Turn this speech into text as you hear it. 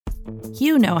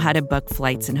You know how to book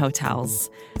flights and hotels.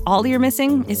 All you're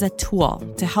missing is a tool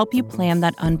to help you plan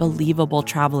that unbelievable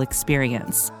travel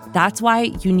experience. That's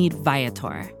why you need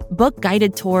Viator. Book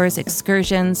guided tours,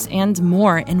 excursions, and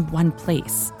more in one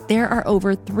place. There are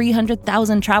over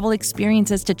 300,000 travel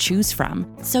experiences to choose from,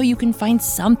 so you can find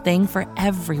something for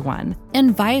everyone.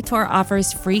 And Viator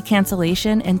offers free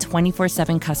cancellation and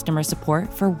 24/7 customer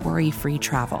support for worry-free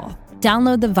travel.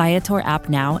 Download the Viator app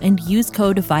now and use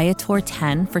code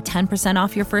Viator10 for 10%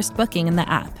 off your first booking in the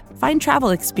app. Find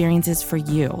travel experiences for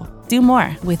you. Do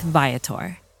more with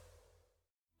Viator.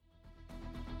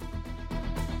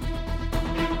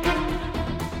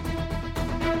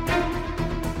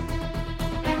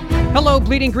 Hello,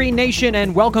 Bleeding Green Nation,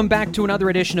 and welcome back to another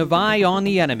edition of Eye on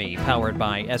the Enemy, powered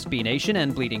by SB Nation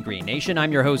and Bleeding Green Nation.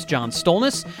 I'm your host, John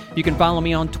Stolnis. You can follow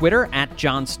me on Twitter at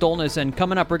John Stolnis, and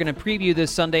coming up, we're going to preview this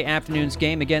Sunday afternoon's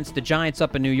game against the Giants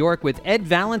up in New York with Ed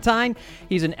Valentine.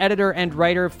 He's an editor and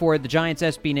writer for the Giants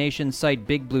SB Nation site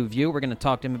Big Blue View. We're going to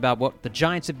talk to him about what the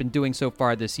Giants have been doing so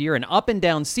far this year, an up and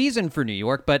down season for New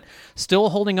York, but still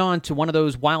holding on to one of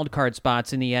those wild card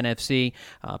spots in the NFC,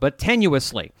 but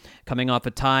tenuously, coming off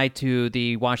a tie to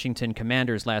the Washington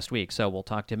Commanders last week. So we'll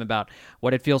talk to him about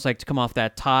what it feels like to come off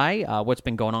that tie, what's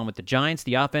been going on with the Giants,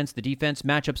 the offense, the defense,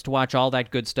 matchups to watch, all that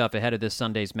good stuff ahead of this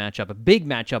Sunday's matchup. A big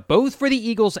matchup, both for the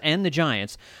Eagles and the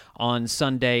Giants on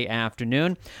Sunday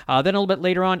afternoon. Then a little bit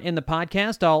later on in the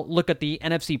podcast, I'll look at the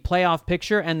NFC playoff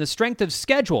picture and the strength of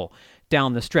schedule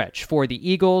down the stretch for the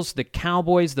Eagles, the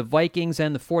Cowboys, the Vikings,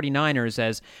 and the 49ers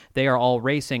as they are all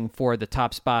racing for the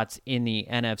top spots in the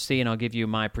NFC, and I'll give you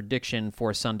my prediction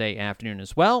for Sunday afternoon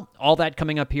as well. All that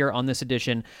coming up here on this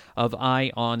edition of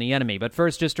Eye on the Enemy. But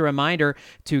first, just a reminder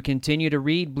to continue to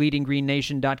read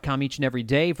bleedinggreennation.com each and every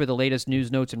day for the latest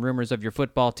news, notes, and rumors of your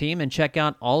football team, and check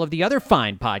out all of the other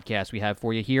fine podcasts we have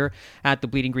for you here at the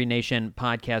Bleeding Green Nation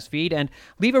podcast feed, and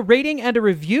leave a rating and a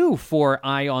review for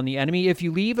Eye on the Enemy. If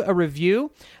you leave a review,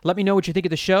 let me know what you think of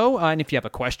the show, and if you have a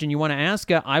question you want to ask,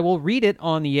 I will read it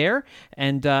on the air,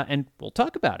 and we'll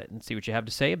talk about it and see what you have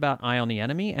to say about Eye on the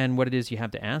Enemy and what it is you have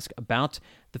to ask about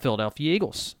the Philadelphia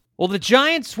Eagles. Well, the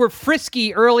Giants were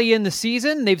frisky early in the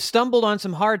season. They've stumbled on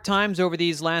some hard times over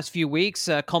these last few weeks,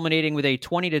 culminating with a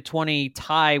 20-20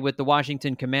 tie with the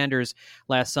Washington Commanders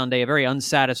last Sunday. A very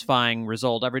unsatisfying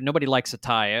result. Nobody likes a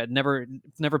tie. It never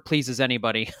pleases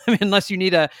anybody. I mean, unless you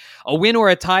need a win or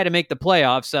a tie to make the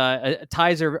playoffs.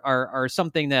 Ties are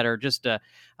something that are just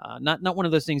not one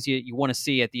of those things you want to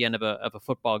see at the end of a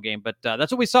football game. But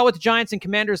that's what we saw with the Giants and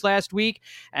Commanders last week.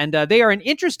 And they are an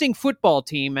interesting football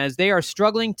team as they are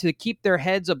struggling to keep their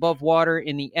heads above water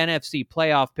in the NFC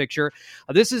playoff picture.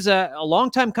 This is a long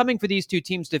time coming for these two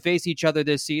teams to face each other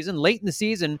this season, late in the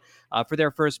season for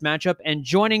their first matchup. And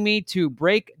joining me to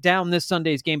break down this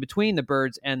Sunday's game between the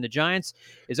Birds and the Giants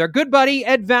is our good buddy,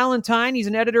 Ed Valentine. He's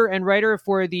an editor and writer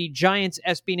for the Giants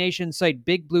SB Nation site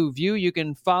Big Blue View. You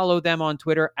can follow them on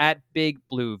Twitter at Big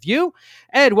Blue View.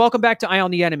 Ed, welcome back to Eye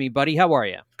on the Enemy, buddy. How are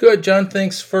you? Good, John.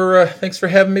 Thanks for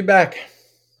having me back.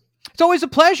 It's always a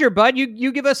pleasure, bud.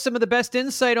 You give us some of the best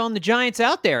insight on the Giants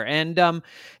out there. And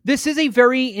this is a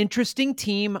very interesting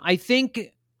team. I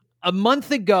think a month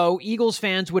ago, Eagles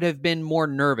fans would have been more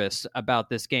nervous about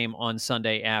this game on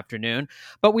Sunday afternoon,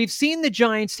 but we've seen the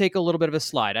Giants take a little bit of a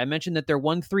slide. I mentioned that they're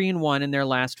 1-3-1 in their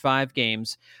last 5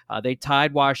 games. They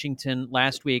tied Washington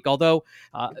last week, although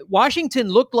Washington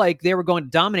looked like they were going to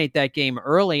dominate that game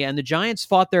early, and the Giants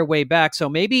fought their way back. So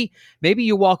maybe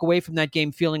you walk away from that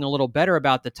game feeling a little better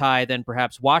about the tie than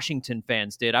perhaps Washington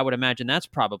fans did. I would imagine that's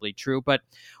probably true. But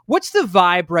what's the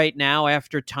vibe right now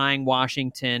after tying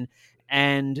Washington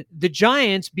and the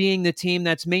Giants being the team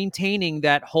that's maintaining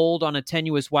that hold on a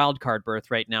tenuous wildcard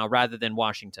berth right now rather than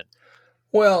Washington?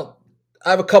 Well,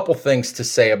 I have a couple things to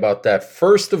say about that.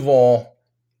 First of all,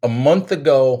 a month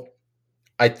ago,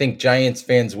 I think Giants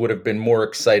fans would have been more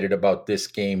excited about this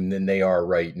game than they are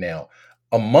right now.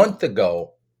 A month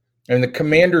ago, and the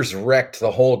Commanders wrecked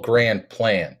the whole grand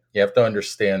plan. You have to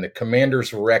understand the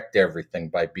Commanders wrecked everything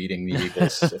by beating the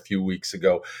Eagles a few weeks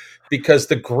ago because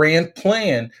the grand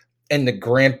plan and the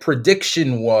grand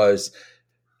prediction was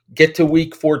get to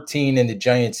week 14 and the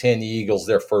Giants hand the Eagles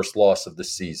their first loss of the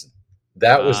season.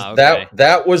 That was okay.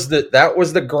 that was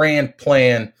the grand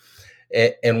plan,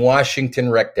 and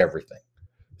Washington wrecked everything.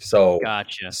 So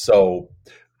gotcha.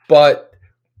 But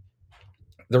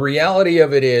the reality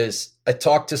of it is, I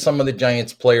talked to some of the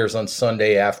Giants players on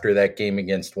Sunday after that game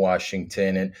against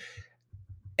Washington,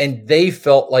 and they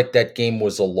felt like that game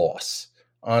was a loss.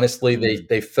 Honestly,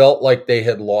 they felt like they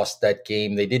had lost that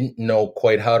game. They didn't know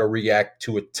quite how to react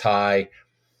to a tie.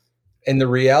 And the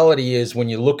reality is, when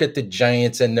you look at the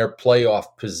Giants and their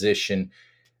playoff position,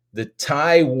 the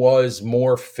tie was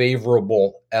more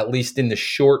favorable, at least in the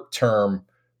short term,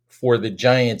 for the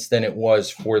Giants than it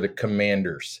was for the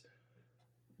Commanders.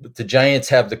 But the Giants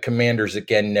have the Commanders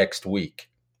again next week.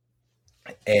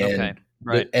 And Okay,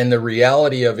 right. the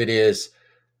reality of it is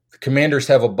the Commanders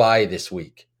have a bye this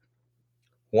week.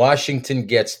 Washington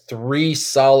gets 3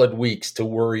 solid weeks to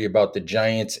worry about the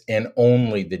Giants and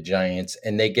only the Giants,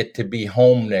 and they get to be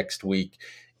home next week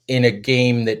in a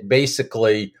game that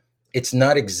basically it's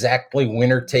not exactly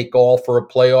winner take all for a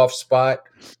playoff spot,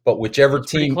 but whichever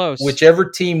team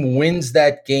wins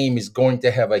that game is going to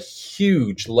have a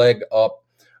huge leg up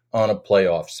on a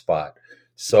playoff spot.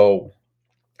 So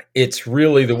it's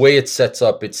really the way it sets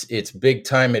up. It's big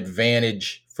time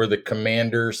advantage for the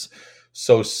Commanders.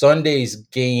 So Sunday's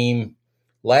game,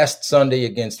 last Sunday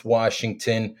against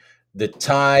Washington, the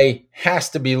tie has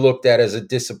to be looked at as a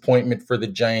disappointment for the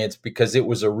Giants because it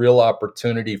was a real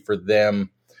opportunity for them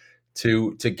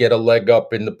to get a leg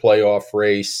up in the playoff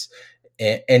race.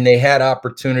 And they had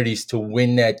opportunities to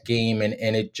win that game,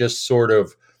 and it just sort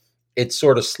of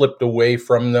slipped away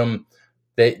from them.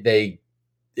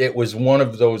 It was one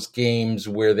of those games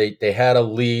where they had a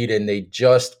lead and they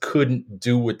just couldn't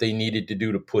do what they needed to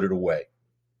do to put it away.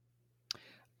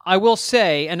 I will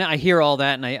say, and I hear all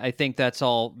that, and I think that's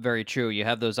all very true. You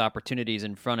have those opportunities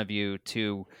in front of you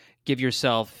to give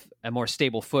yourself a more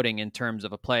stable footing in terms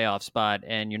of a playoff spot,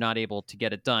 and you're not able to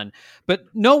get it done. But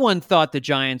no one thought the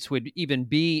Giants would even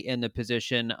be in the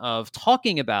position of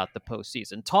talking about the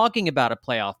postseason, talking about a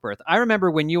playoff berth. I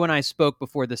remember when you and I spoke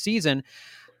before the season,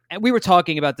 and we were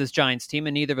talking about this Giants team,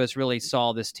 and neither of us really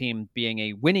saw this team being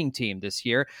a winning team this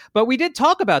year. But we did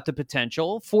talk about the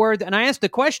potential for, and I asked the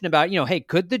question about, hey,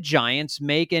 could the Giants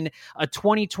make a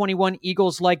 2021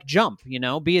 Eagles-like jump,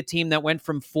 be a team that went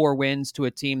from 4 wins to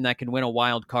a team that can win a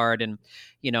wild card and,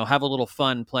 have a little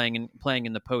fun playing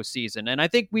in the postseason. And I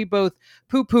think we both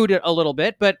poo-pooed it a little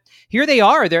bit, but here they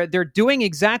are. They're doing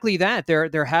exactly that.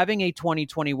 They're having a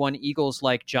 2021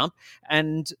 Eagles-like jump,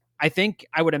 and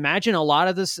I would imagine a lot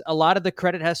of the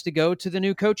credit has to go to the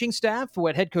new coaching staff for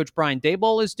what head coach Brian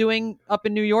Daboll is doing up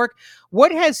in New York.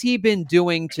 What has he been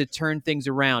doing to turn things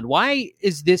around? Why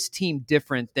is this team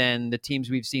different than the teams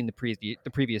we've seen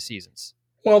the previous seasons?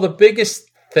 Well, the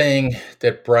biggest thing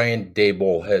that Brian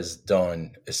Daboll has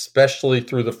done, especially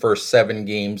through the first 7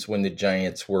 games when the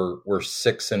Giants were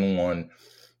 6-1,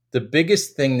 the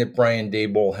biggest thing that Brian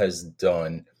Daboll has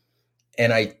done,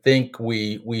 and I think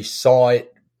we saw it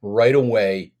right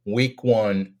away, week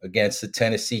 1 against the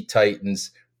Tennessee Titans.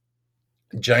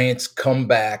 Giants come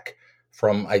back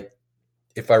from,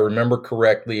 if I remember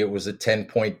correctly, it was a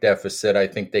 10-point deficit. I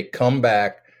think they come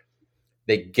back,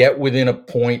 they get within a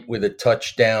point with a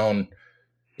touchdown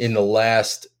in the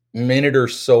last minute or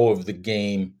so of the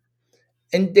game,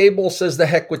 and Daboll says, the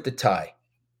heck with the tie.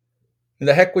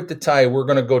 The heck with the tie, we're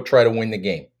going to go try to win the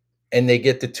game. And they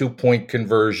get the 2-point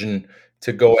conversion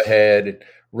to go ahead.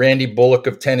 Randy Bullock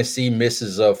of Tennessee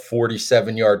misses a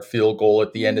 47-yard field goal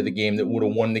at the end of the game that would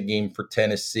have won the game for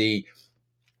Tennessee.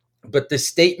 But the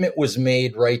statement was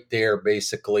made right there,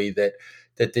 basically, that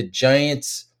the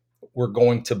Giants were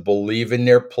going to believe in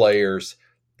their players.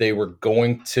 They were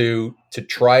going to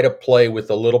try to play with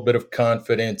a little bit of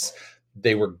confidence.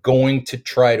 They were going to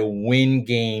try to win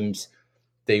games.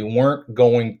 They weren't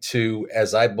going to,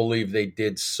 as I believe they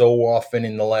did so often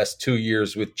in the last 2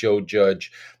 years with Joe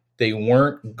Judge, they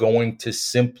weren't going to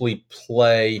simply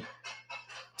play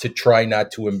to try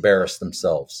not to embarrass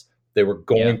themselves. They were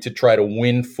going to try to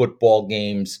win football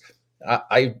games.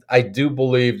 I do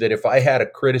believe that if I had a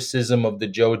criticism of the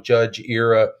Joe Judge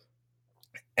era,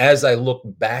 as I look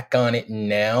back on it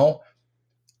now,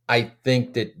 I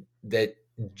think that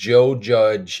Joe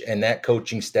Judge and that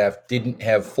coaching staff didn't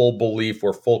have full belief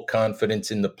or full confidence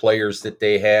in the players that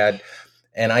they had.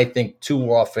 And I think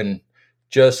too often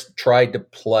just tried to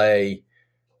play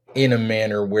in a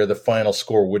manner where the final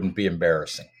score wouldn't be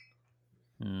embarrassing.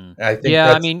 I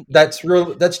think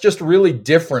that's just really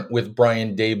different with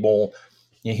Brian Daboll.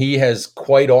 He has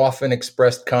quite often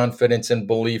expressed confidence and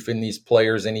belief in these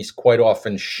players, and he's quite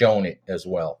often shown it as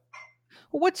well.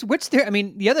 What's there? I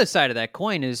mean, the other side of that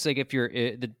coin is like if you're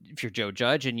Joe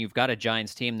Judge and you've got a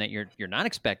Giants team that you're not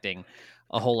expecting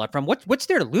a whole lot from, what's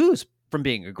there to lose from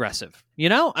being aggressive?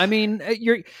 I mean,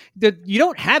 you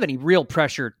don't have any real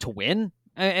pressure to win.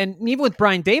 And even with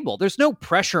Brian Daboll, there's no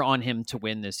pressure on him to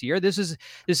win this year. This is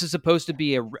supposed to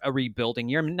be a rebuilding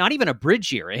year, not even a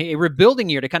bridge year, a rebuilding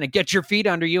year to kind of get your feet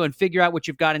under you and figure out what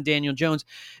you've got in Daniel Jones.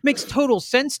 It makes total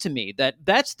sense to me that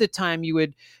that's the time you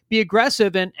would be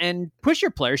aggressive and push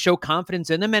your players, show confidence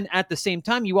in them, and at the same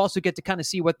time, you also get to kind of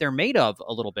see what they're made of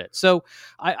a little bit. So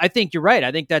I think you're right.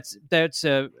 I think that's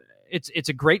it's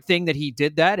a great thing that he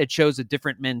did that. It shows a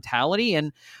different mentality,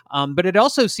 and but it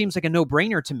also seems like a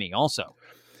no-brainer to me also.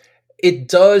 It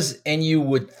does, and you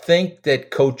would think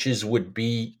that coaches would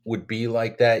be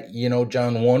like that. You know,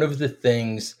 John, one of the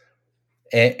things,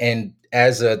 and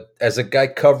as a guy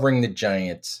covering the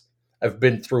Giants, I've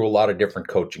been through a lot of different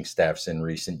coaching staffs in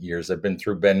recent years. I've been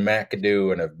through Ben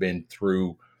McAdoo, and I've been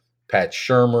through Pat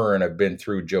Shurmur, and I've been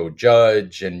through Joe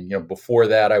Judge, and before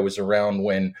that I was around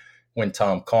when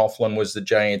Tom Coughlin was the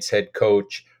Giants head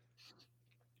coach.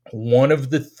 One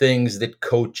of the things that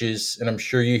coaches, and I'm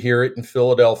sure you hear it in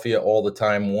Philadelphia all the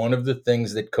time, one of the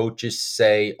things that coaches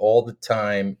say all the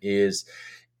time is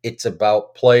it's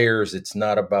about players, it's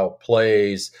not about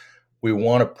plays. We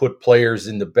want to put players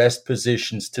in the best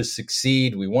positions to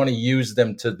succeed. We want to use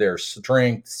them to their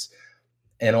strengths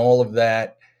and all of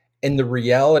that. And the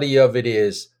reality of it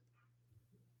is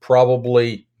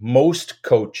probably most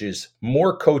coaches,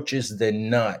 more coaches than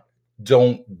not,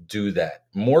 don't do that.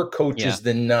 More coaches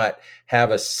than not have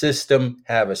a system,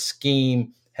 have a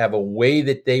scheme, have a way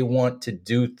that they want to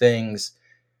do things,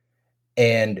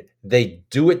 and they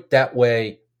do it that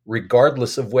way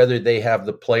regardless of whether they have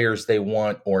the players they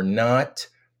want or not.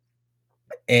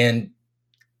 And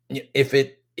if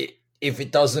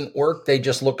it doesn't work, they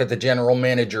just look at the general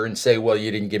manager and say, well,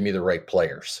 you didn't give me the right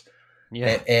players.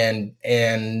 Yeah.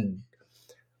 And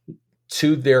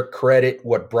to their credit,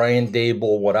 what Brian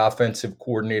Daboll, what offensive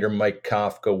coordinator Mike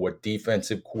Kafka, what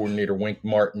defensive coordinator Wink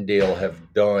Martindale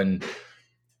have done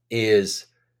is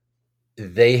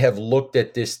they have looked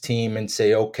at this team and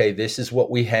say, okay, this is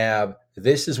what we have.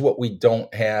 This is what we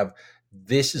don't have.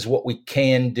 This is what we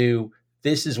can do.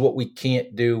 This is what we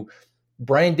can't do.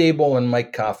 Brian Daboll and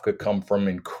Mike Kafka come from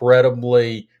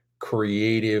incredibly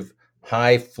creative,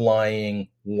 high-flying,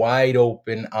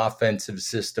 wide-open offensive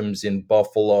systems in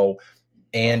Buffalo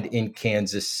and in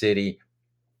Kansas City.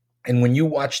 And when you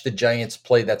watch the Giants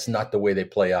play, that's not the way they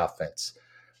play offense.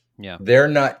 Yeah. They're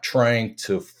not trying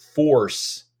to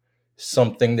force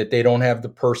something that they don't have the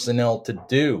personnel to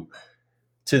do.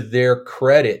 To their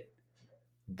credit,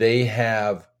 they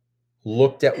have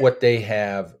looked at what they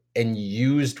have and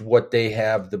used what they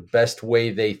have the best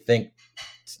way they think,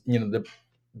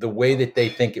 the way that they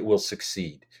think it will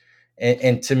succeed.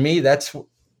 And to me, that's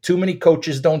too many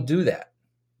coaches don't do that.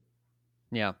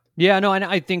 Yeah. Yeah, no, and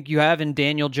I think you have in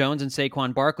Daniel Jones and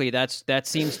Saquon Barkley, that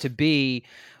seems to be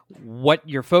what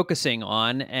you're focusing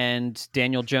on. And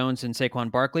Daniel Jones and Saquon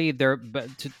Barkley, their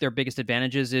biggest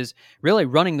advantages is really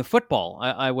running the football,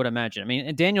 I would imagine. I mean,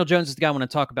 and Daniel Jones is the guy I want to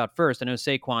talk about first. I know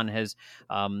Saquon has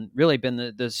really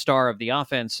been the star of the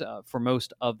offense for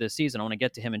most of this season. I want to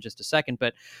get to him in just a second.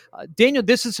 But Daniel,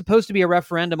 this is supposed to be a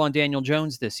referendum on Daniel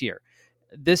Jones this year.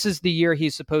 This is the year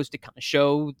he's supposed to kind of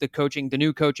show the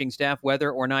new coaching staff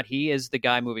whether or not he is the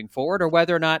guy moving forward, or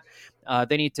whether or not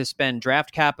they need to spend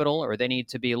draft capital, or they need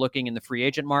to be looking in the free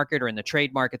agent market or in the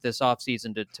trade market this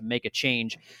offseason to make a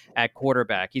change at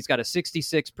quarterback. He's got a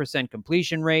 66%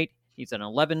 completion rate. He's an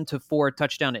 11-4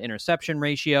 touchdown to interception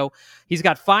ratio. He's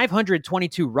got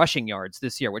 522 rushing yards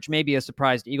this year, which may be a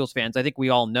surprise to Eagles fans. I think we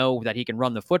all know that he can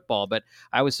run the football, but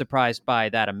I was surprised by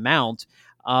that amount.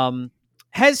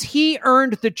 Has he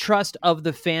earned the trust of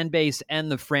the fan base and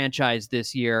the franchise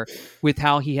this year with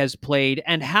how he has played,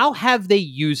 and how have they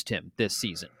used him this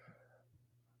season?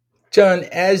 John,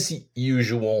 as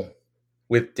usual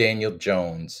with Daniel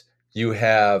Jones, you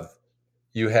have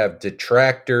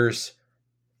detractors,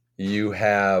 you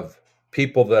have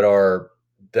people that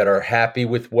are happy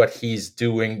with what he's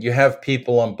doing. You have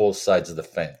people on both sides of the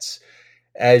fence.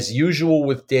 As usual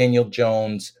with Daniel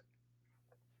Jones,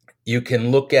 you can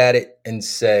look at it and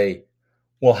say,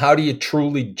 well, how do you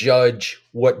truly judge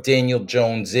what Daniel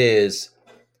Jones is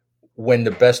when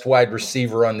the best wide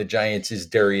receiver on the Giants is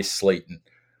Darius Slayton?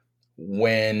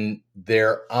 When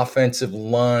their offensive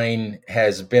line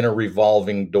has been a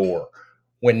revolving door?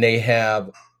 When they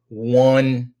have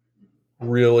one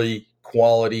really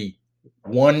quality,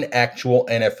 one actual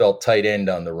NFL tight end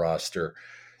on the roster?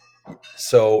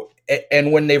 So,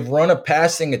 and when they've run a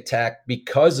passing attack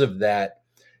because of that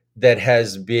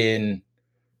has been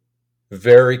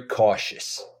very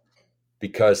cautious,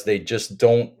 because they just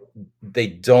don't,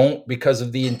 because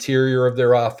of the interior of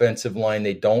their offensive line,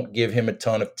 they don't give him a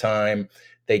ton of time.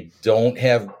 They don't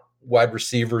have wide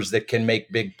receivers that can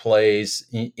make big plays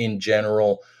in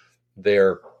general.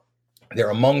 They're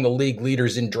among the league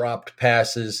leaders in dropped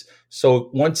passes. So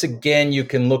once again, you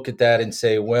can look at that and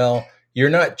say, well, you're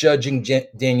not judging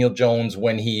Daniel Jones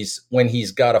when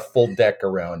he's got a full deck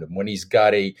around him, when he's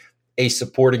got a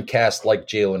supporting cast like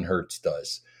Jalen Hurts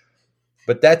does.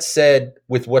 But that said,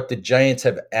 with what the Giants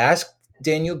have asked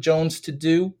Daniel Jones to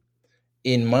do,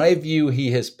 in my view,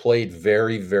 he has played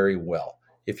very, very well.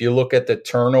 If you look at the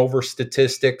turnover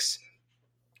statistics,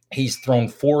 he's thrown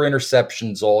 4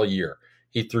 interceptions all year.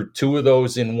 He threw 2 of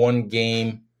those in one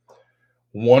game.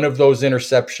 One of those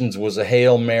interceptions was a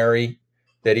Hail Mary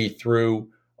that he threw.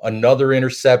 Another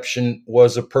interception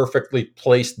was a perfectly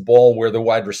placed ball where the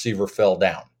wide receiver fell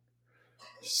down.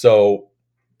 So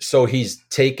he's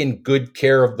taken good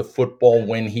care of the football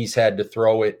when he's had to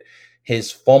throw it.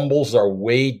 His fumbles are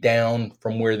way down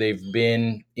from where they've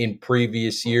been in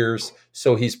previous years.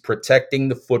 So he's protecting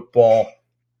the football.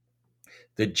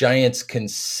 The Giants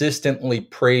consistently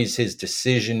praise his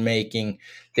decision-making.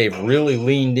 They've really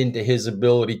leaned into his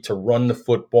ability to run the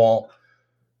football.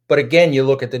 But again, you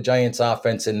look at the Giants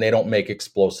offense and they don't make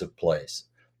explosive plays.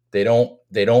 They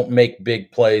don't make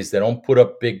big plays. They don't put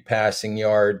up big passing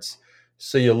yards.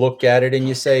 So you look at it and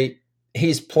you say,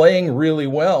 he's playing really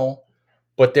well,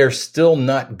 but they're still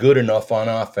not good enough on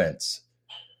offense.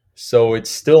 So it's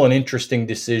still an interesting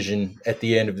decision at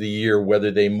the end of the year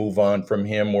whether they move on from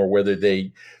him or whether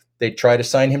they try to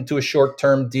sign him to a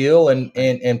short-term deal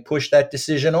and push that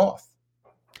decision off.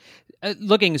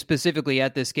 Looking specifically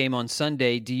at this game on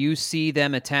Sunday, do you see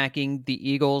them attacking the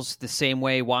Eagles the same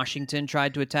way Washington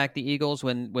tried to attack the Eagles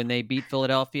when they beat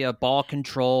Philadelphia? Ball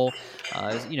control,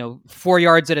 4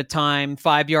 yards at a time,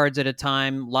 5 yards at a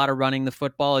time, a lot of running the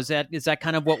football. Is that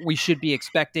kind of what we should be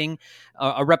expecting,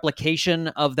 a replication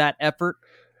of that effort?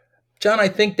 John, I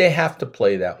think they have to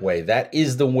play that way. That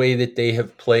is the way that they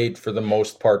have played for the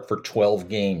most part for 12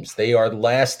 games. They are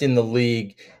last in the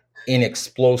league in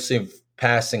explosive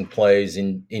passing plays,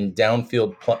 in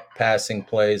downfield passing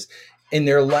plays, and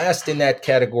they're last in that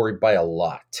category by a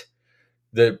lot.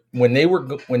 When they were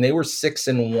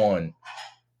 6-1,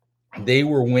 they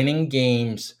were winning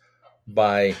games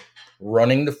by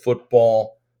running the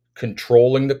football,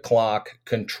 controlling the clock,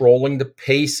 controlling the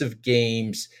pace of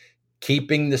games,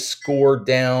 keeping the score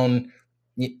down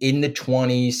in the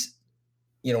 20s,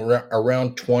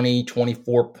 around 20,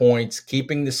 24 points,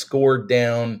 keeping the score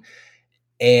down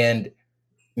and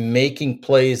making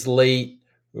plays late,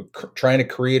 trying to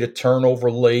create a turnover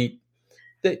late.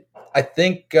 I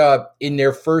think in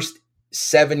their first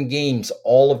 7 games,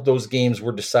 all of those games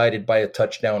were decided by a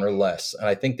touchdown or less. And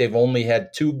I think they've only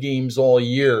had 2 games all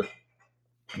year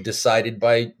decided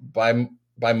by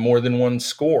more than one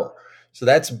score. So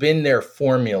that's been their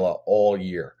formula all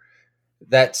year.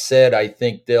 That said, I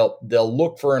think they'll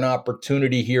look for an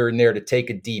opportunity here and there to take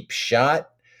a deep shot,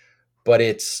 but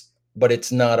it's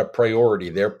not a priority.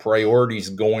 Their priority is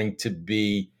going to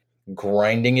be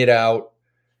grinding it out,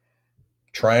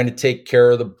 trying to take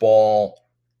care of the ball,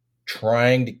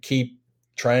 trying to keep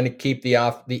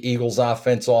the Eagles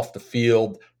offense off the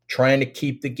field, trying to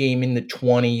keep the game in the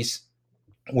 20s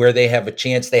where they have a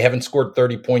chance. They haven't scored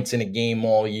 30 points in a game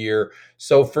all year.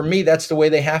 So for me, that's the way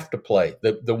they have to play.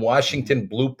 The Washington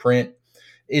blueprint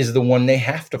is the one they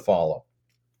have to follow.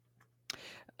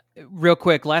 Real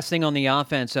quick, last thing on the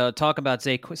offense, talk about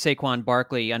Saquon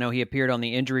Barkley. I know he appeared on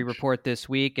the injury report this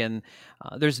week, and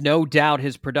there's no doubt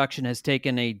his production has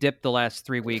taken a dip the last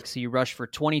 3 weeks. He rushed for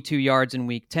 22 yards in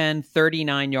Week 10,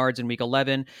 39 yards in Week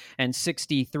 11, and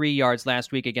 63 yards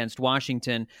last week against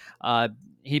Washington.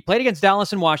 He played against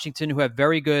Dallas and Washington, who have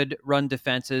very good run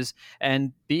defenses,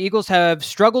 and the Eagles have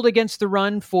struggled against the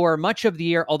run for much of the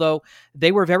year, although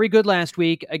they were very good last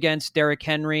week against Derrick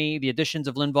Henry. The additions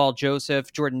of Linval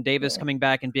Joseph, Jordan Davis coming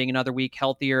back and being another week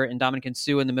healthier, and Dominican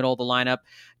Sue in the middle of the lineup,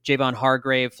 Javon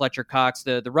Hargrave, Fletcher Cox.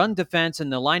 The run defense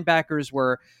and the linebackers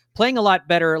were playing a lot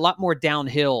better, a lot more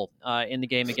downhill in the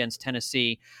game against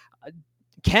Tennessee.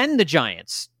 Can the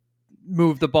Giants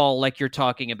move the ball like you're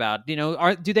talking about?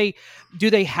 Do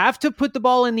they have to put the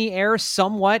ball in the air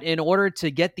somewhat in order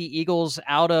to get the Eagles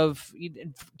to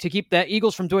keep the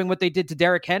Eagles from doing what they did to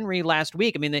Derrick Henry last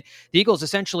week? I mean, the Eagles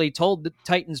essentially told the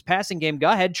Titans passing game,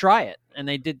 go ahead, try it. And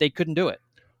they couldn't do it.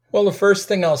 Well, the first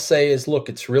thing I'll say is, look,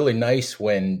 it's really nice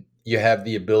when you have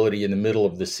the ability in the middle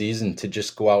of the season to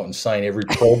just go out and sign every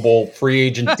Pro Bowl free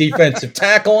agent defensive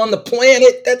tackle on the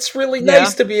planet. That's really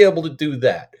nice to be able to do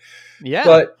that. Yeah.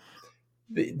 But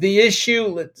the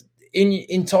issue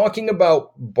in talking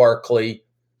about Barkley,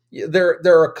 there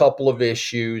are a couple of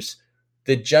issues.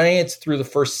 The Giants, through the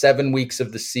first 7 weeks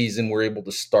of the season, were able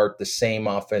to start the same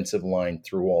offensive line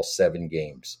through all 7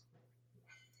 games.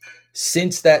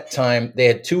 Since that time, they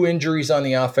had 2 injuries on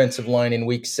the offensive line in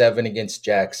week 7 against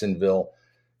Jacksonville.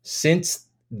 Since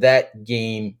that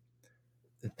game,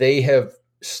 they have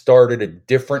started a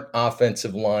different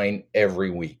offensive line every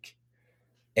week.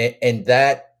 And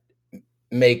that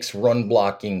makes run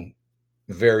blocking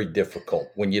very difficult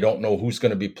when you don't know who's going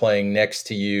to be playing next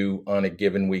to you on a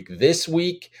given week. This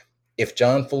week, if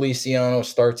John Feliciano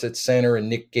starts at center and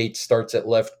Nick Gates starts at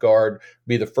left guard,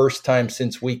 be the first time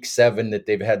since week 7 that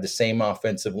they've had the same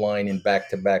offensive line in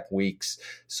back-to-back weeks.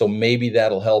 So maybe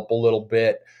that'll help a little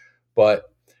bit.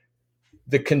 But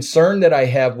the concern that I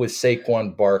have with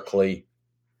Saquon Barkley,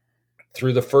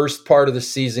 through the first part of the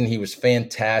season, he was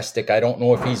fantastic. I don't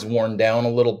know if he's worn down a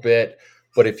little bit,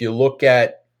 but if you look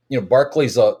at,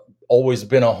 Barkley's always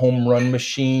been a home run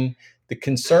machine. The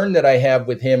concern that I have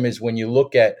with him is when you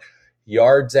look at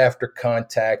yards after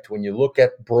contact, when you look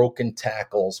at broken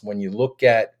tackles, when you look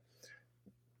at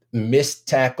missed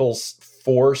tackles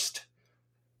forced,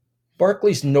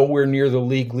 Barkley's nowhere near the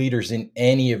league leaders in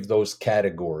any of those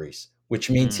categories, which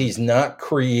means he's not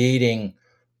creating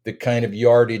the kind of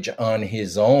yardage on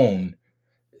his own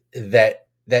that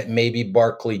maybe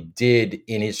Barkley did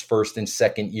in his first and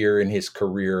second year in his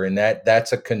career. And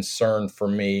that's a concern for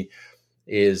me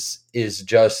is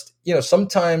just,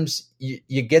 sometimes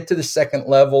you get to the second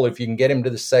level. If you can get him to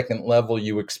the second level,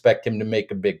 you expect him to make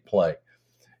a big play.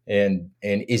 And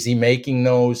is he making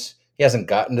those? He hasn't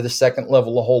gotten to the second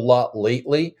level a whole lot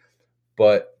lately,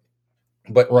 but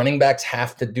running backs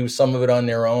have to do some of it on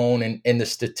their own. And the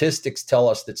statistics tell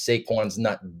us that Saquon's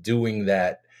not doing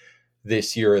that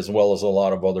this year as well as a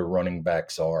lot of other running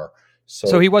backs are.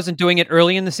 So he wasn't doing it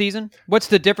early in the season? What's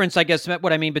the difference, I guess,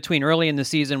 what I mean between early in the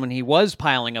season when he was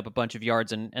piling up a bunch of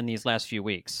yards and these last few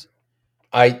weeks?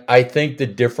 I think the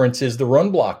difference is the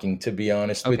run blocking, to be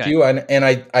honest with you. And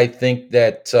I think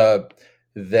that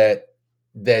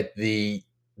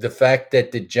the fact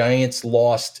that the Giants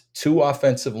lost 2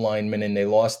 offensive linemen and they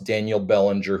lost Daniel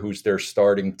Bellinger, who's their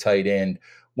starting tight end.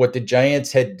 What the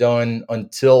Giants had done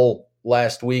until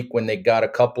last week when they got a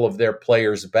couple of their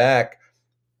players back,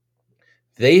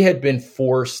 they had been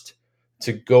forced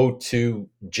to go to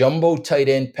jumbo tight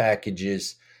end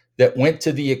packages that went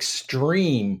to the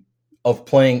extreme of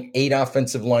playing 8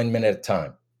 offensive linemen at a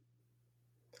time.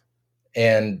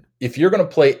 And if you're going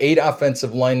to play 8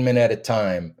 offensive linemen at a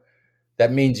time,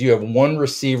 that means you have 1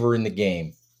 receiver in the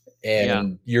game,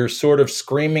 and you're sort of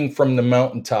screaming from the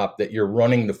mountaintop that you're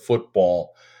running the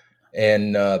football.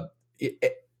 And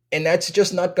that's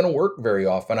just not going to work very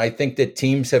often. I think that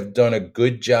teams have done a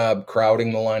good job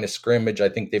crowding the line of scrimmage. I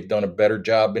think they've done a better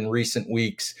job in recent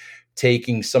weeks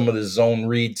taking some of the zone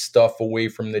read stuff away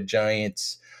from the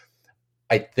Giants.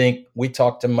 I think we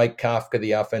talked to Mike Kafka,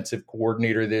 the offensive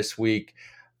coordinator, this week.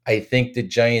 I think the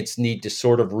Giants need to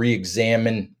sort of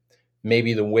re-examine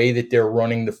maybe the way that they're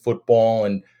running the football.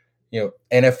 And,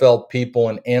 NFL people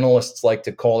and analysts like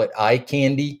to call it eye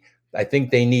candy. I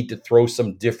think they need to throw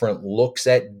some different looks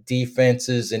at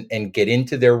defenses and get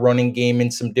into their running game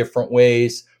in some different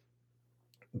ways.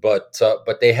 But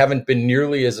they haven't been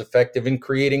nearly as effective in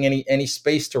creating any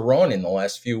space to run in the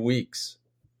last few weeks.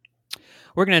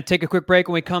 We're going to take a quick break.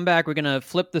 When we come back, we're going to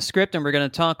flip the script and we're going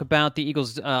to talk about the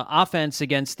Eagles' offense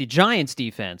against the Giants'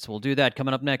 defense. We'll do that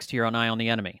coming up next here on Eye on the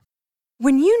Enemy.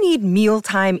 When you need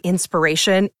mealtime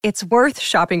inspiration, it's worth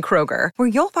shopping Kroger, where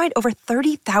you'll find over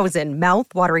 30,000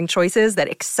 mouth-watering choices that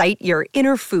excite your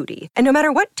inner foodie. And no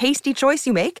matter what tasty choice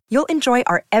you make, you'll enjoy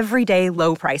our everyday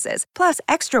low prices, plus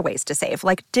extra ways to save,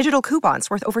 like digital coupons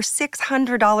worth over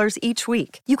 $600 each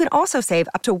week. You can also save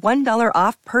up to $1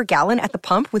 off per gallon at the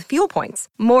pump with fuel points.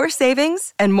 More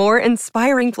savings and more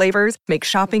inspiring flavors make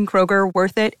shopping Kroger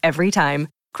worth it every time.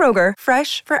 Kroger,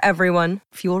 fresh for everyone.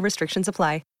 Fuel restrictions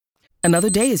apply.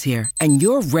 Another day is here, and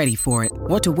you're ready for it.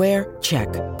 What to wear? Check.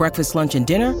 Breakfast, lunch, and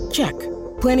dinner? Check.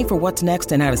 Planning for what's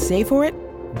next and how to save for it?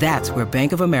 That's where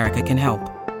Bank of America can help.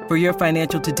 For your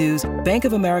financial to-dos, Bank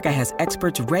of America has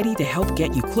experts ready to help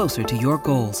get you closer to your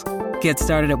goals. Get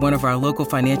started at one of our local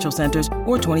financial centers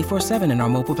or 24/7 in our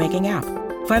mobile banking app.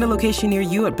 Find a location near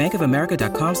you at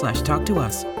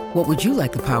bankofamerica.com/talktous. What would you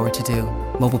like the power to do?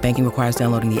 Mobile banking requires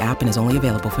downloading the app and is only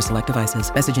available for select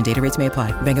devices. Message and data rates may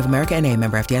apply. Bank of America N.A.,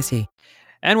 member FDIC.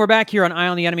 And we're back here on Eye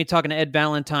on the Enemy talking to Ed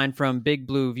Valentine from Big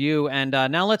Blue View. And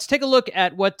now let's take a look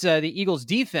at what the Eagles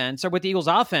defense or what the Eagles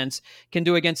offense can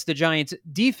do against the Giants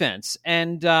defense.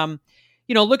 And,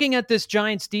 looking at this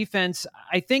Giants defense,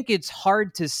 I think it's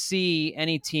hard to see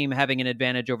any team having an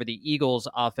advantage over the Eagles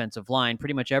offensive line.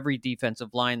 Pretty much every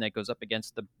defensive line that goes up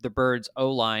against the Birds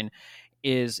O-line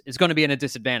is going to be at a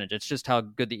disadvantage. It's just how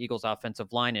good the Eagles'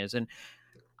 offensive line is. And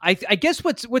I guess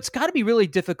what's got to be really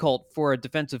difficult for a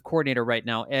defensive coordinator right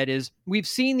now, Ed, is we've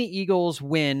seen the Eagles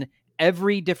win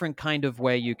every different kind of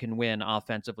way you can win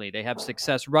offensively. They have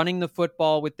success running the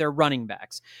football with their running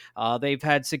backs. They've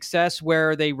had success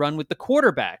where they run with the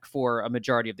quarterback for a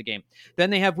majority of the game.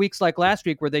 Then they have weeks like last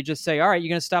week where they just say, all right, you're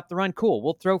going to stop the run? Cool.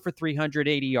 We'll throw for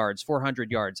 380 yards, 400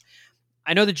 yards.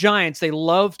 I know the Giants, they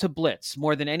love to blitz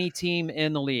more than any team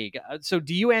in the league. So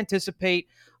do you anticipate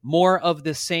more of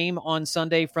the same on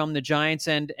Sunday from the Giants?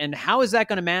 And how is that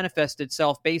going to manifest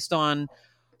itself based on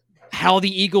how the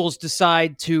Eagles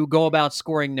decide to go about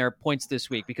scoring their points this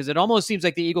week? Because it almost seems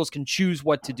like the Eagles can choose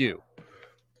what to do.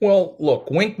 Well, look,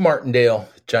 Wink Martindale,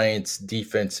 Giants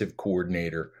defensive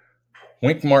coordinator.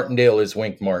 Wink Martindale is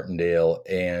Wink Martindale.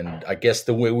 And I guess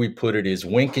the way we put it is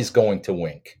Wink is going to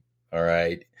wink. All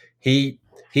right. He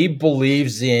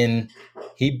believes in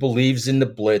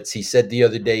the blitz. He said the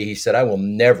other day, he said, I will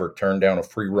never turn down a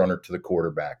free runner to the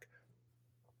quarterback.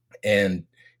 And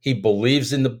he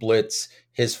believes in the blitz.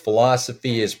 His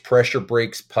philosophy is pressure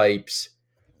breaks pipes.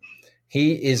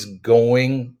 He is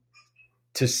going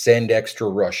to send extra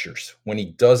rushers. When he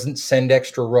doesn't send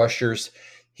extra rushers,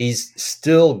 he's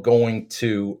still going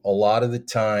to, a lot of the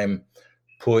time,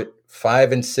 put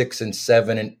 5 and 6 and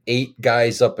 7 and 8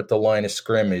 guys up at the line of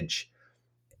scrimmage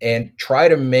and try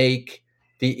to make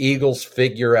the Eagles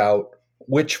figure out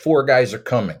which 4 guys are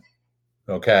coming.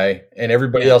 Okay. And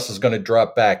everybody else is going to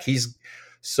drop back.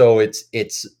 So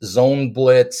it's zone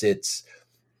blitz. It's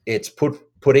put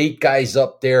 8 guys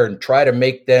up there and try to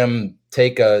make them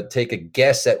take a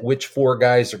guess at which 4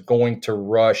 guys are going to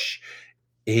rush.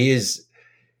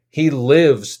 He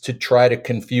lives to try to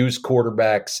confuse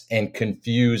quarterbacks and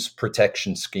confuse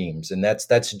protection schemes. And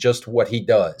that's just what he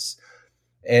does.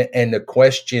 And the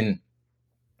question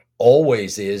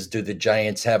always is, do the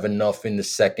Giants have enough in the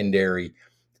secondary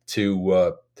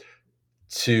to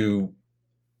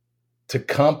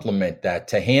complement that,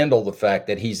 to handle the fact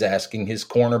that he's asking his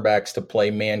cornerbacks to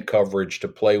play man coverage, to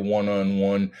play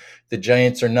one-on-one. The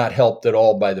Giants are not helped at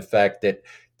all by the fact that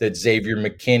Xavier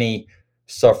McKinney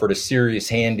suffered a serious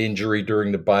hand injury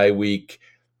during the bye week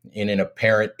in an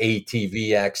apparent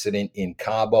ATV accident in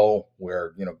Cabo,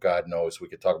 where, God knows, we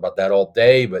could talk about that all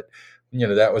day, but,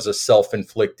 that was a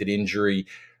self-inflicted injury.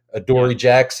 Adoree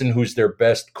Jackson, who's their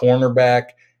best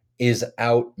cornerback, is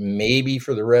out maybe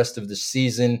for the rest of the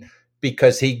season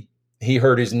because he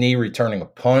hurt his knee returning a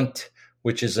punt,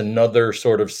 which is another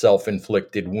sort of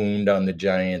self-inflicted wound on the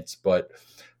Giants. But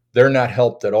they're not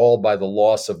helped at all by the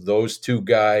loss of those 2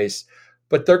 guys.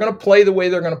 But they're going to play the way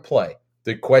they're going to play.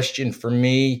 The question for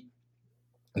me,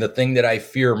 the thing that I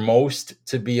fear most,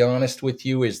 to be honest with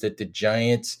you, is that the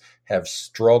Giants have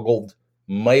struggled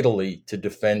mightily to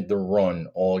defend the run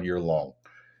all year long.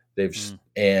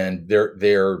 And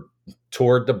they're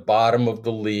toward the bottom of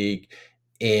the league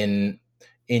in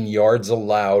yards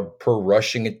allowed per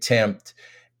rushing attempt.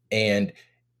 And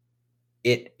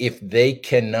if they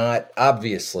cannot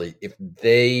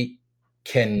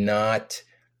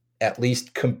at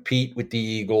least compete with the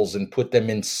Eagles and put them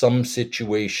in some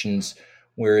situations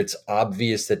where it's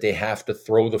obvious that they have to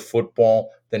throw the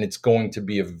football, then it's going to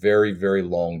be a very, very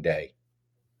long day.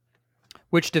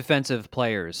 Which defensive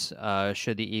players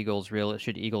should Eagles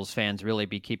fans really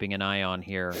be keeping an eye on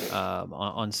here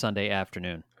on Sunday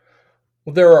afternoon?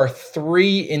 Well, there are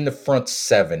 3 in the front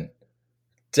 7.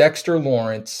 Dexter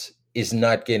Lawrence is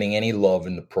not getting any love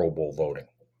in the Pro Bowl voting.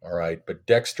 All right. But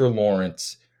Dexter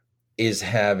Lawrence is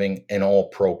having an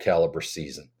all-pro caliber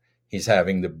season. He's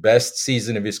having the best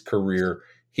season of his career.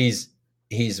 He's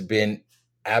been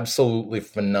absolutely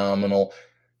phenomenal.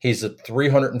 He's a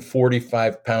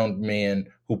 345-pound man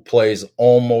who plays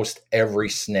almost every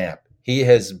snap.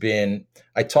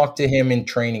 I talked to him in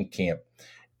training camp,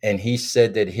 and he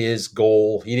said that his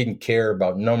goal, he didn't care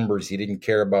about numbers, he didn't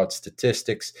care about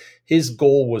statistics. His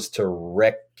goal was to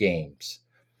wreck games.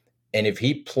 And if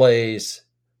he plays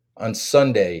on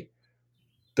Sunday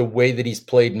the way that he's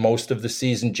played most of the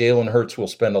season, Jalen Hurts will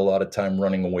spend a lot of time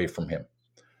running away from him.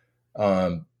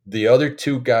 The other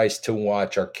 2 guys to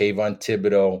watch are Kayvon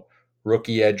Thibodeau,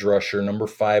 rookie edge rusher, number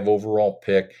 5 overall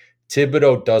pick.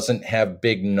 Thibodeau doesn't have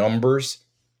big numbers,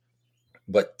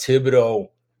 but Thibodeau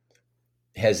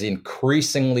has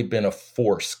increasingly been a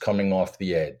force coming off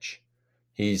the edge.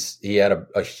 He had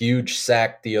a huge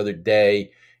sack the other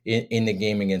day in the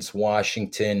game against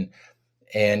Washington,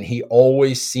 and he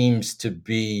always seems to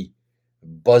be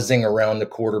buzzing around the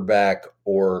quarterback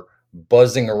or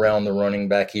buzzing around the running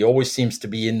back. He always seems to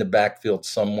be in the backfield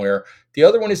somewhere. The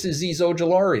other one is Azeez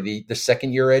Ojulari, the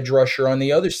second-year edge rusher on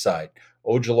the other side.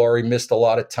 Ojulari missed a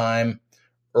lot of time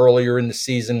earlier in the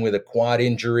season with a quad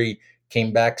injury,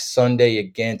 came back Sunday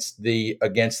against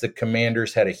the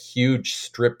Commanders, had a huge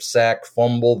strip sack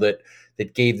fumble that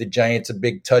gave the Giants a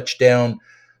big touchdown.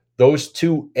 Those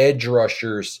two edge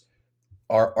rushers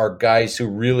are guys who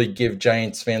really give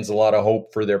Giants fans a lot of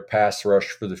hope for their pass rush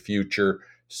for the future.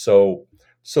 So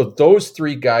those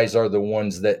three guys are the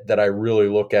ones that I really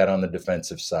look at on the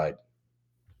defensive side.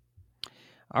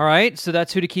 All right, so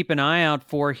that's who to keep an eye out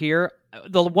for here.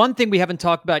 The one thing we haven't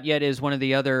talked about yet is one of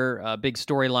the other big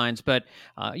storylines, but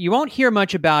you won't hear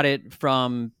much about it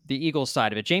from the Eagles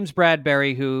side of it. James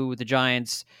Bradberry, who the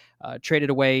Giants traded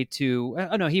away to,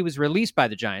 he was released by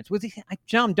the Giants.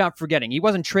 Now I'm not forgetting. He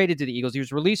wasn't traded to the Eagles. He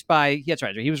was released by, that's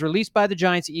right. He was released by the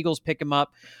Giants. The Eagles pick him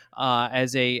up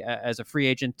as a free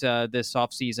agent this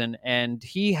offseason. And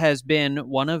he has been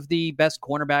one of the best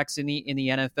cornerbacks in the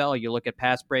NFL. You look at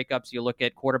pass breakups, you look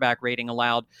at quarterback rating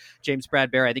allowed. James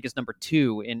Bradberry, I think, is number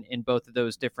 2 in both of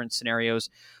those different scenarios.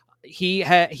 He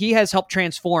has helped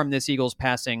transform this Eagles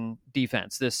passing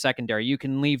defense, this secondary. You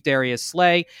can leave Darius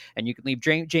Slay and you can leave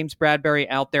James Bradberry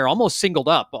out there almost singled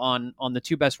up on the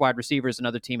 2 best wide receivers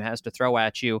another team has to throw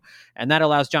at you. And that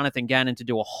allows Jonathan Gannon to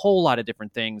do a whole lot of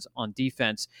different things on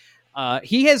defense.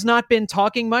 He has not been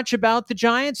talking much about the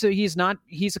Giants. So he's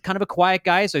a kind of a quiet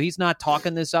guy. So he's not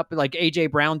talking this up like A.J.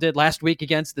 Brown did last week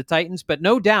against the Titans. But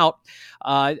no doubt,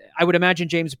 I would imagine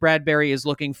James Bradberry is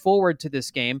looking forward to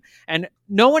this game. And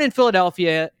no one in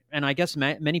Philadelphia, and I guess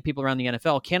many people around the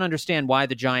NFL, can't understand why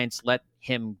the Giants let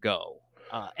him go.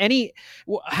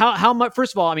 How much?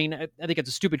 First of all, I mean, I think it's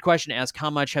a stupid question to ask how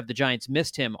much have the Giants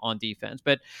missed him on defense,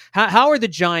 but how are the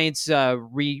Giants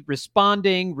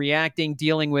responding, reacting,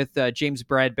 dealing with James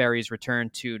Bradberry's return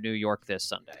to New York this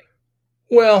Sunday?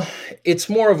 Well, it's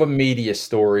more of a media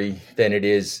story than it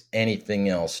is anything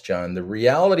else, John. The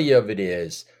reality of it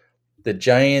is the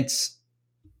Giants,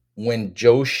 when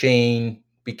Joe Shane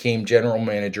became general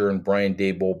manager and Brian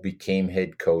Daboll became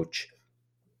head coach,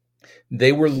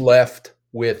 they were left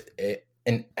with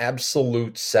an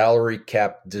absolute salary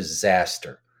cap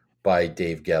disaster by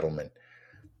Dave Gettleman.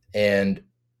 And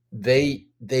they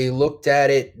looked at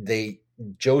it.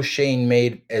 Joe Shane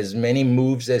made as many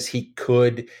moves as he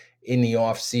could in the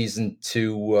offseason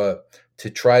to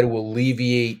try to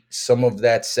alleviate some of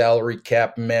that salary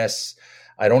cap mess.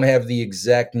 I don't have the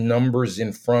exact numbers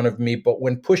in front of me, but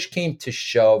when push came to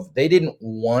shove, they didn't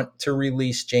want to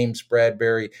release James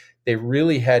Bradberry. They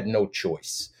really had no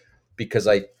choice, because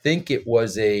I think it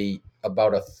was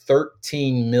about a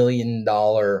 $13 million.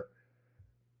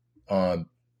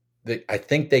 I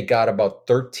think they got about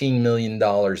 $13 million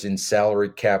in salary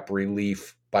cap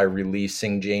relief by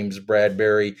releasing James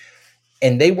Bradberry,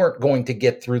 and they weren't going to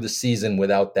get through the season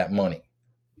without that money.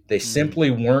 They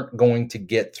simply weren't going to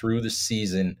get through the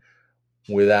season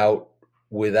without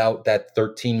that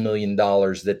 $13 million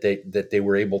that they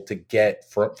were able to get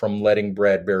from letting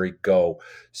Bradberry go.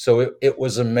 So it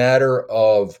was a matter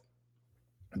of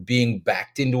being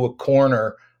backed into a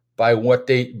corner by what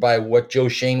Joe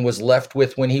Shane was left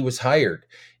with when he was hired.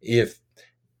 If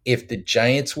the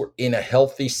Giants were in a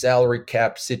healthy salary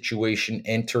cap situation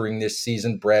entering this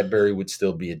season, Bradberry would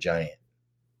still be a Giant.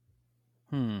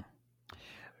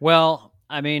 Well,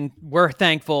 I mean, we're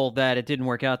thankful that it didn't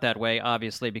work out that way,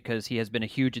 obviously, because he has been a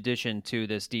huge addition to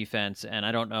this defense. And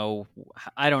I don't know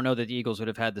that the Eagles would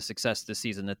have had the success this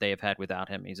season that they have had without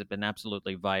him. He's been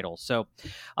absolutely vital. So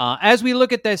as we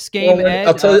look at this game, Ed,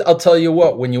 I'll tell you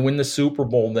what, when you win the Super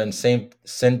Bowl, then send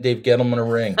Dave Gettleman a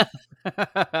ring.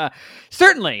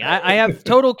 Certainly. I have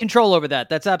total control over that.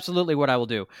 That's absolutely what I will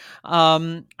do.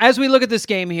 As we look at this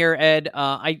game here, Ed,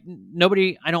 I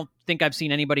don't think I've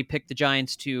seen anybody pick the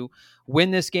Giants to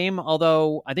win this game,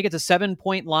 although I think it's a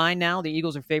 7-point line now. The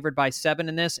Eagles are favored by 7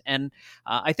 in this, and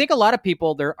I think a lot of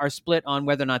people there are split on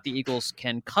whether or not the Eagles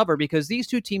can cover, because these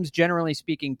two teams, generally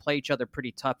speaking, play each other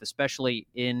pretty tough, especially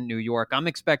in New York. I'm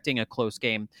expecting a close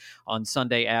game on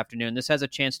Sunday afternoon. This has a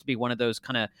chance to be one of those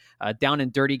kind of down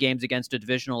and dirty games against a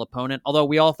divisional opponent, although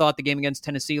we all thought the game against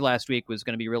Tennessee last week was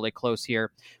going to be really close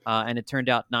here, and it turned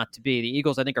out not to be. The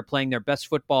Eagles, I think, are playing their best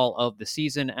football of the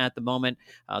season at the moment.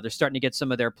 They're starting to get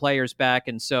some of their players back,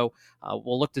 and so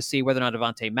we'll look to see whether or not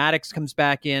Avonte Maddox comes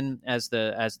back in as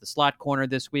the slot corner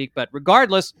this week. But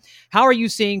regardless, how are you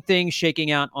seeing things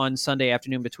shaking out on Sunday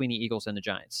afternoon between the Eagles and the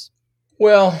Giants?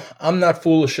 Well, I'm not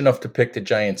foolish enough to pick the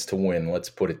Giants to win. Let's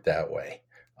put it that way.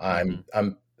 I'm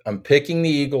picking the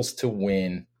Eagles to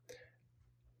win.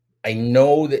 I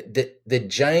know that the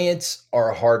Giants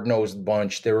are a hard-nosed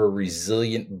bunch. They're a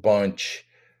resilient bunch.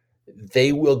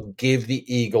 They will give the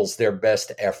Eagles their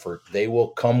best effort. They will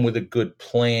come with a good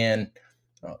plan.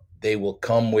 They will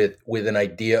come with an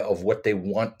idea of what they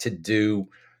want to do.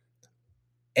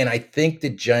 and I think the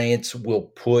Giants will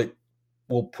put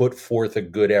forth a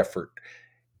good effort.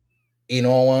 In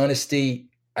all honesty,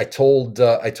 I told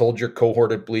your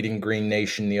cohort at Bleeding Green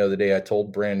Nation the other day. I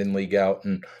told Brandon Lee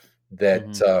Gouton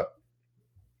that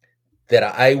that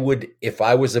I would, if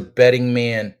I was a betting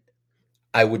man,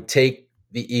 I would take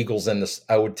the Eagles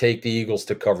I would take the Eagles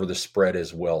to cover the spread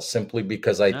as well, simply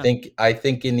because I think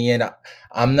in the end,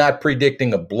 I'm not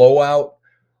predicting a blowout,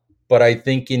 but I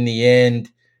think in the end,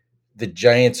 the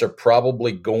Giants are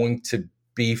probably going to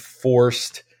be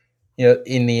forced,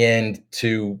 in the end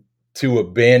to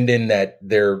abandon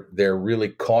their really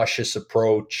cautious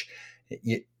approach,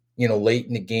 late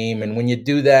in the game. And when you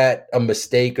do that, a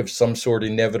mistake of some sort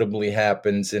inevitably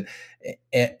happens. And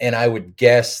I would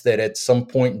guess that at some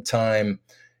point in time,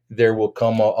 there will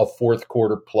come a fourth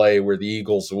quarter play where the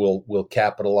Eagles will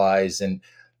capitalize and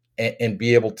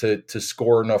be able to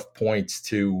score enough points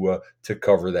to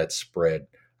cover that spread.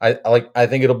 I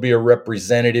think it'll be a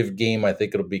representative game. I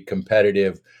think it'll be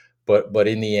competitive, but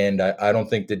in the end, I don't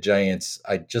think the Giants.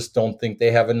 I just don't think they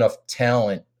have enough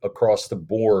talent across the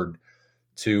board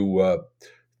to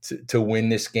win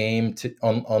this game.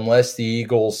 Unless the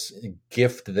Eagles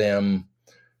gift them,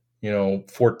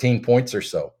 14 points or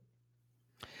so.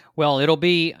 Well, it'll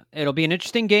be an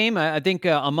interesting game. I think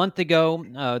a month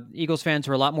ago, Eagles fans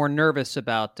were a lot more nervous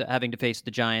about having to face the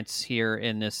Giants here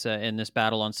in this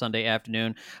battle on Sunday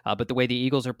afternoon. But the way the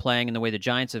Eagles are playing and the way the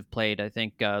Giants have played, I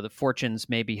think the fortunes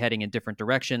may be heading in different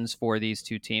directions for these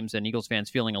two teams, and Eagles fans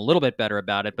feeling a little bit better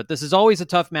about it. But this is always a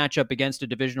tough matchup against a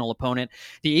divisional opponent.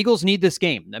 The Eagles need this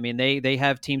game. I mean, they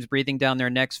have teams breathing down their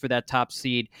necks for that top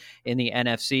seed in the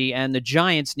NFC, and the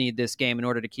Giants need this game in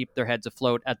order to keep their heads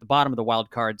afloat at the bottom of the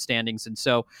wild card standings. And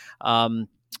so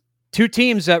two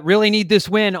teams that really need this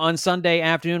win on Sunday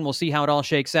afternoon. We'll see how it all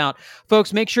shakes out.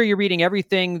 Folks, make sure you're reading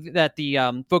everything that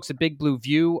the folks at Big Blue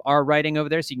View are writing over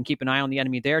there, so you can keep an eye on the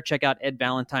enemy there. Check out Ed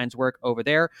Valentine's work over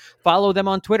there. Follow them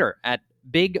on Twitter at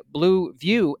Big Blue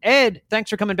View. Ed, thanks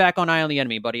for coming back on Eye on the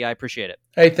Enemy, buddy. I appreciate it.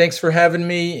 Hey, thanks for having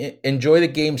me. Enjoy the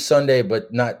game Sunday,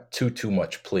 but not too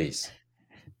much, please.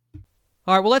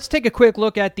 All right, well, let's take a quick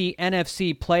look at the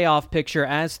NFC playoff picture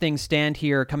as things stand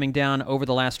here coming down over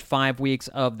the last 5 weeks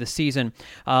of the season.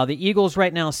 The Eagles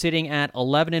right now sitting at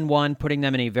 11-1, putting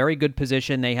them in a very good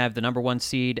position. They have the number 1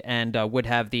 seed and would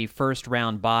have the first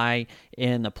round bye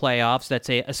in the playoffs. That's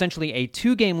essentially a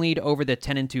 2-game lead over the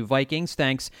 10-2 Vikings,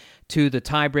 thanks to the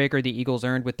tiebreaker the Eagles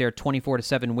earned with their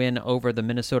 24-7 win over the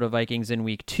Minnesota Vikings in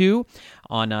Week 2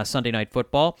 on Sunday Night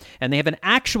Football. And they have an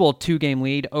actual 2-game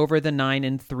lead over the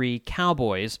 9-3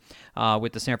 Cowboys,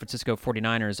 with the San Francisco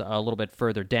 49ers a little bit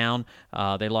further down.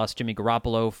 They lost Jimmy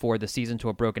Garoppolo for the season to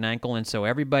a broken ankle, and so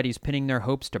everybody's pinning their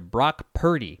hopes to Brock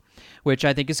Purdy, which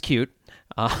I think is cute.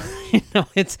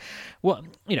 Look,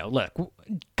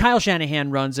 Kyle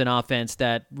Shanahan runs an offense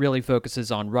that really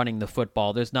focuses on running the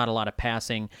football. There's not a lot of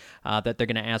passing that they're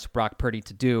going to ask Brock Purdy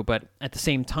to do, but at the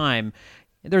same time,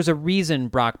 there's a reason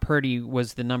Brock Purdy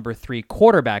was the number 3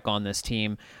 quarterback on this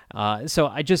team. So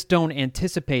I just don't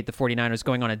anticipate the 49ers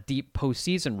going on a deep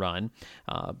postseason run,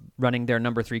 running their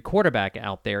number 3 quarterback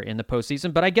out there in the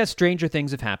postseason. But I guess stranger things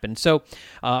have happened. So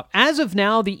as of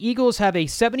now, the Eagles have a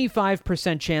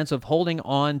 75% chance of holding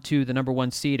on to the number 1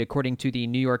 seed, according to the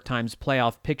New York Times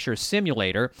Playoff Picture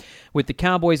Simulator, with the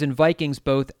Cowboys and Vikings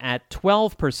both at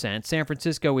 12%. San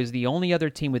Francisco is the only other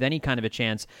team with any kind of a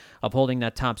chance of holding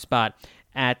that top spot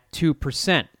at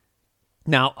 2%.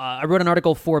 Now, I wrote an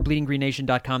article for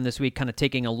BleedingGreenNation.com this week, kind of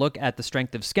taking a look at the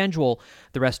strength of schedule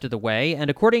the rest of the way. And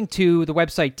according to the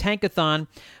website Tankathon,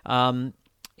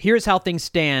 here's how things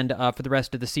stand for the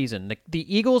rest of the season.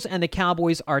 The Eagles and the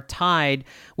Cowboys are tied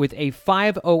with a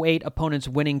 .508 opponent's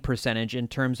winning percentage in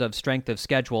terms of strength of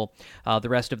schedule the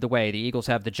rest of the way. The Eagles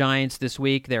have the Giants this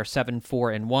week. They're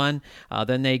 7-4-1.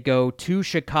 Then they go to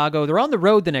Chicago. They're on the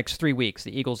road the next 3 weeks,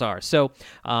 the Eagles are. So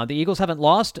the Eagles haven't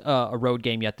lost a road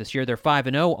game yet this year. They're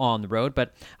 5-0 on the road,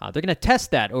 but they're going to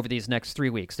test that over these next 3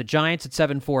 weeks. The Giants at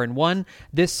 7-4-1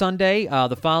 this Sunday.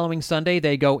 The following Sunday,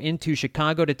 they go into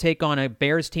Chicago to take on a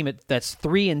Bears team that's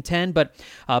 3-10, but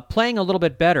playing a little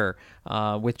bit better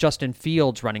with Justin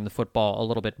Fields running the football a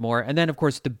little bit more. And then, of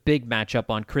course, the big matchup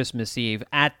on Christmas Eve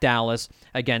at Dallas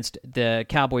against the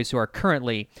Cowboys, who are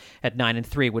currently at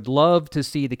 9-3. Would love to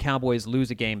see the Cowboys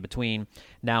lose a game between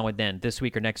now and then, this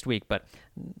week or next week, but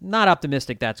not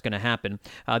optimistic that's going to happen.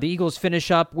 The Eagles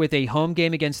finish up with a home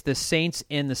game against the Saints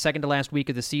in the second to last week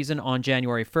of the season on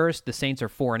January 1st. The Saints are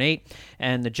 4-8,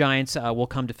 and the Giants will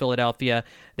come to Philadelphia.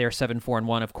 They're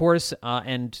 7-4-1, of course,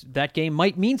 and that game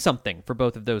might mean something for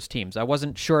both of those teams. I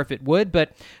wasn't sure if it would,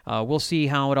 but we'll see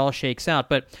how it all shakes out.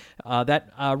 But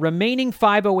that remaining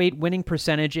 .508 winning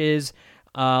percentage is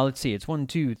Let's see. It's 1,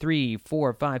 2, 3,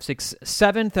 4, 5, 6,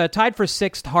 7th, tied for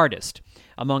 6th hardest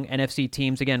among NFC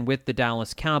teams, again, with the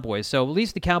Dallas Cowboys. So at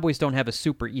least the Cowboys don't have a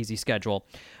super easy schedule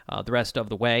the rest of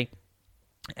the way.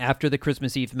 After the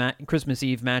Christmas Eve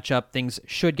matchup, things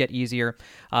should get easier.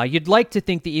 You'd like to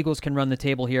think the Eagles can run the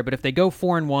table here, but if they go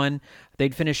 4-1,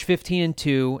 they'd finish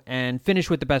 15-2 and finish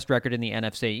with the best record in the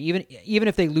NFC. Even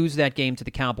if they lose that game to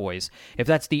the Cowboys, if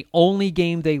that's the only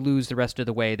game they lose the rest of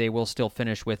the way, they will still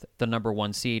finish with the number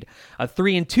 1 seed. A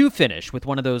 3-2 finish, with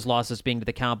one of those losses being to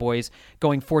the Cowboys,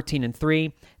 going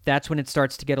 14-3. That's when it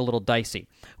starts to get a little dicey.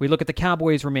 We look at the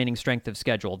Cowboys' remaining strength of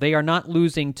schedule. They are not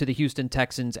losing to the Houston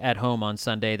Texans at home on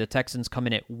Sunday. The Texans come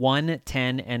in at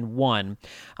 1-10-1.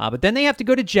 But then they have to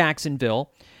go to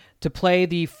Jacksonville to play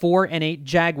the 4-8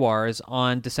 Jaguars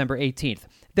on December 18th.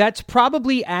 That's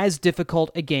probably as difficult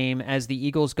a game as the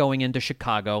Eagles going into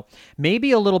Chicago,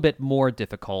 maybe a little bit more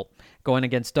difficult, going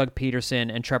against Doug Peterson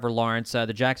and Trevor Lawrence. The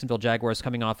Jacksonville Jaguars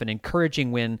coming off an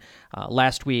encouraging win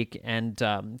last week and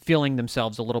feeling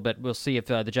themselves a little bit. We'll see if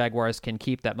the Jaguars can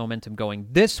keep that momentum going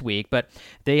this week, but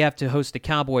they have to host the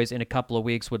Cowboys in a couple of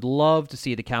weeks. Would love to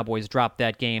see the Cowboys drop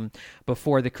that game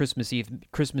before the Christmas Eve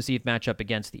matchup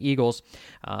against the Eagles.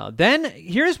 Then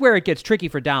here's where it gets tricky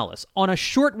for Dallas. On a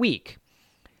short week,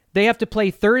 they have to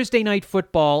play Thursday night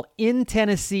football in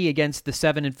Tennessee against the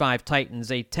 7-5 Titans,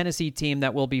 a Tennessee team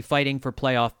that will be fighting for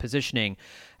playoff positioning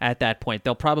at that point.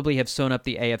 They'll probably have sewn up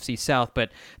the AFC South,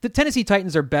 but the Tennessee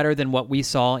Titans are better than what we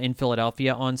saw in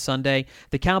Philadelphia on Sunday.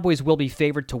 The Cowboys will be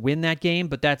favored to win that game,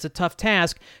 but that's a tough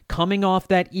task coming off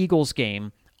that Eagles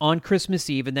game on Christmas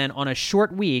Eve, and then on a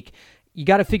short week, you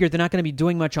got to figure they're not going to be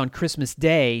doing much on Christmas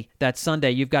Day, that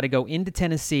Sunday. You've got to go into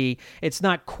Tennessee. It's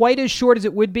not quite as short as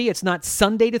it would be. It's not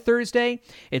Sunday to Thursday.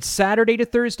 It's Saturday to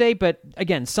Thursday. But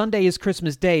again, Sunday is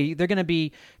Christmas Day. They're going to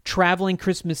be traveling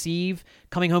Christmas Eve,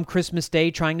 coming home Christmas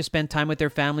Day, trying to spend time with their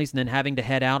families, and then having to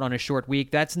head out on a short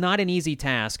week. That's not an easy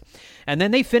task. And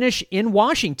then they finish in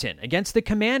Washington against the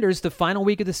Commanders the final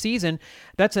week of the season.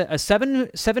 That's a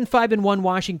 7-5-1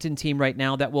 Washington team right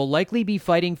now that will likely be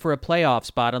fighting for a playoff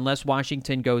spot unless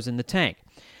Washington goes in the tank.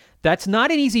 That's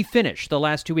not an easy finish the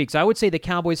last 2 weeks. I would say the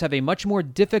Cowboys have a much more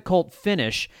difficult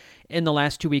finish in the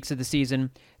last 2 weeks of the season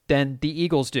than the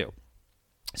Eagles do.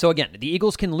 So again, the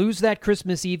Eagles can lose that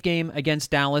Christmas Eve game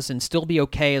against Dallas and still be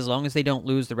okay as long as they don't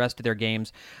lose the rest of their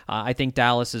games. I think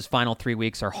Dallas's final 3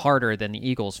 weeks are harder than the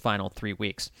Eagles' final 3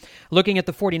 weeks. Looking at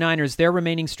the 49ers, their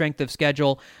remaining strength of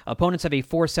schedule, opponents have a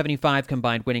 .475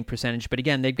 combined winning percentage, but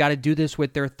again, they've got to do this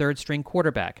with their third-string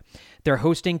quarterback. They're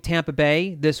hosting Tampa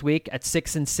Bay this week at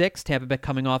 6-6. Tampa Bay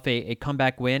coming off a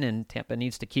comeback win, and Tampa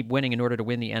needs to keep winning in order to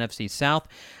win the NFC South.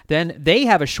 Then they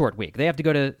have a short week. They have to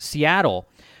go to Seattle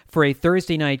for a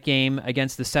Thursday night game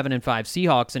against the 7-5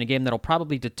 Seahawks in a game that'll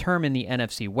probably determine the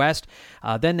NFC West.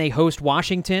 Then they host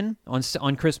Washington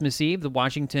on Christmas Eve, the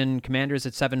Washington Commanders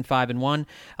at 7-5-1,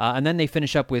 and then they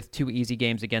finish up with 2 easy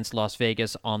games against Las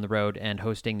Vegas on the road and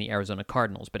hosting the Arizona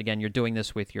Cardinals. But again, you're doing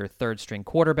this with your third-string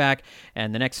quarterback,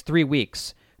 and the next 3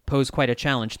 weeks pose quite a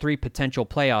challenge. 3 potential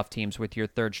playoff teams with your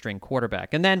third-string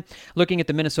quarterback. And then, looking at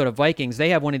the Minnesota Vikings, they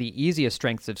have one of the easiest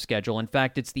strengths of schedule. In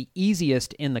fact, it's the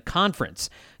easiest in the conference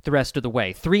the rest of the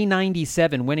way.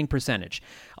 .397 winning percentage.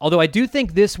 Although I do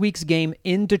think this week's game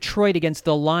in Detroit against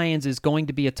the Lions is going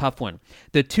to be a tough one.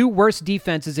 The 2 worst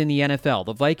defenses in the NFL,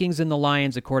 the Vikings and the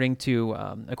Lions, according to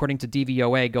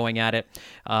DVOA going at it,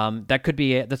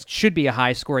 that should be a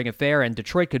high-scoring affair, and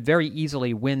Detroit could very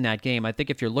easily win that game. I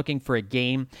think if you're looking for a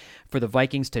game for the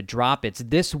Vikings to drop, it's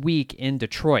this week in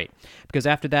Detroit, because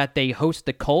after that they host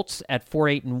the Colts at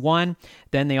 4-8-1.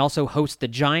 Then they also host the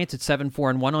Giants at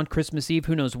 7-4-1 on Christmas Eve.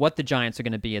 Who knows what the Giants are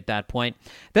going to be at that point.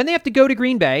 Then they have to go to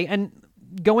Green Bay, and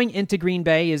going into Green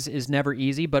Bay is never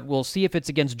easy, but we'll see if it's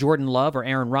against Jordan Love or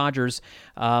Aaron Rodgers.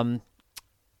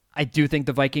 I do think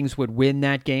the Vikings would win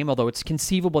that game, although it's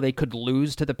conceivable they could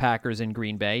lose to the Packers in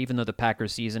Green Bay, even though the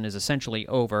Packers season is essentially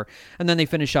over. And then they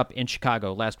finish up in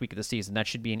Chicago last week of the season. That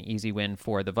should be an easy win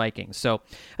for the Vikings. So,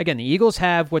 again, the Eagles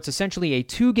have what's essentially a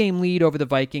 2-game lead over the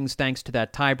Vikings thanks to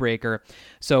that tiebreaker.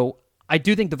 So, I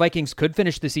do think the Vikings could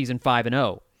finish the season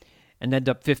 5-0 and end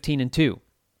up 15-2.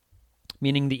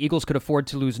 Meaning the Eagles could afford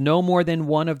to lose no more than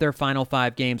one of their final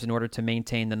 5 games in order to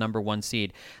maintain the number 1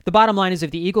 seed. The bottom line is if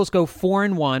the Eagles go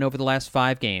 4-1 over the last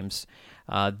 5 games,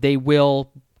 they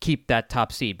will keep that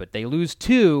top seed. But they lose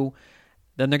 2,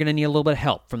 then they're going to need a little bit of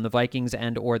help from the Vikings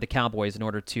and or the Cowboys in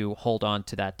order to hold on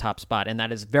to that top spot. And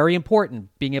that is very important,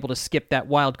 being able to skip that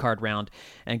wild card round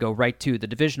and go right to the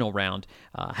divisional round,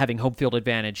 having home field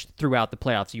advantage throughout the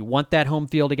playoffs. You want that home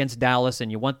field against Dallas,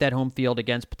 and you want that home field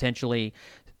against potentially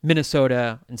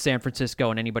Minnesota and San Francisco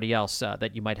and anybody else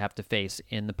that you might have to face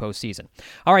in the postseason.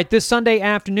 All right, this Sunday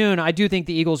afternoon, I do think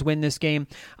the Eagles win this game.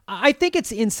 I think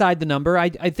it's inside the number. I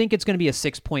think it's going to be a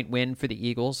 6-point win for the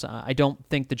Eagles. I don't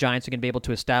think the Giants are going to be able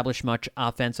to establish much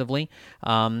offensively.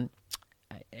 And,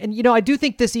 I do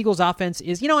think this Eagles offense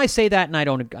is, I say that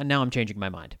and now I'm changing my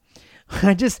mind.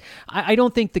 I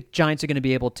don't think the Giants are going to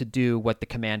be able to do what the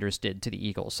Commanders did to the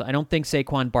Eagles. I don't think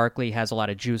Saquon Barkley has a lot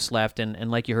of juice left,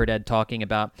 and like you heard Ed talking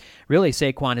about, really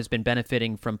Saquon has been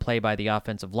benefiting from play by the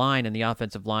offensive line, and the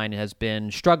offensive line has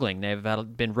been struggling. They've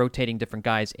been rotating different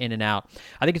guys in and out.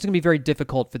 I think it's going to be very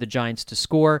difficult for the Giants to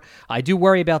score. I do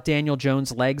worry about Daniel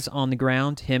Jones' legs on the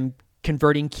ground, him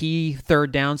converting key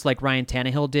third downs like Ryan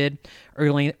Tannehill did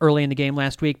early in the game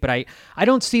last week, but I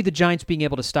don't see the Giants being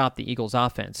able to stop the Eagles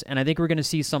offense. And I think we're going to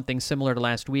see something similar to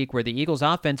last week where the Eagles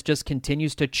offense just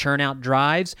continues to churn out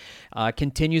drives,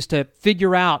 continues to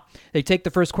figure out, they take the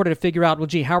first quarter to figure out, well,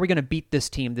 gee, how are we going to beat this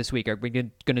team this week? Are we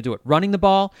going to do it running the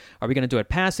ball? Are we going to do it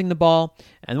passing the ball?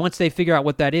 And once they figure out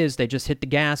what that is, they just hit the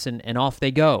gas and off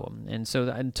they go. And so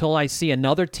until I see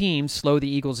another team slow the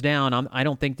Eagles down, I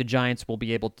don't think the Giants will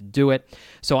be able to do it.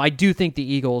 So I do think the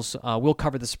Eagles will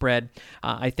cover the spread.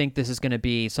 I think this is going to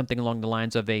be something along the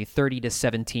lines of a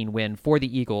 30-17 win for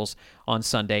the Eagles on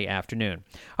Sunday afternoon.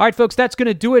 All right, folks, that's going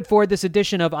to do it for this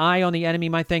edition of Eye on the Enemy.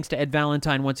 My thanks to Ed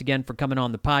Valentine once again for coming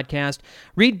on the podcast.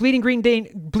 Read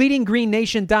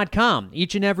bleedinggreennation.com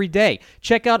each and every day.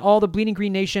 Check out all the Bleeding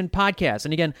Green Nation podcasts.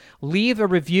 And again, leave a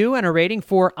review and a rating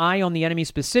for Eye on the Enemy,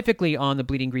 specifically on the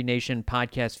Bleeding Green Nation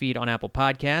podcast feed on Apple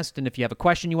Podcasts. And if you have a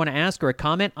question you want to ask or a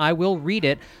comment, I will read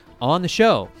it on the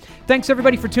show. Thanks,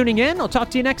 everybody, for tuning in. I'll talk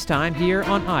to you next time here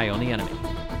on Eye on the Enemy.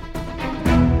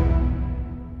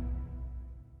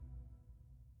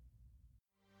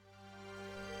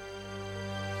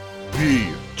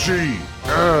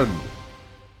 BGN.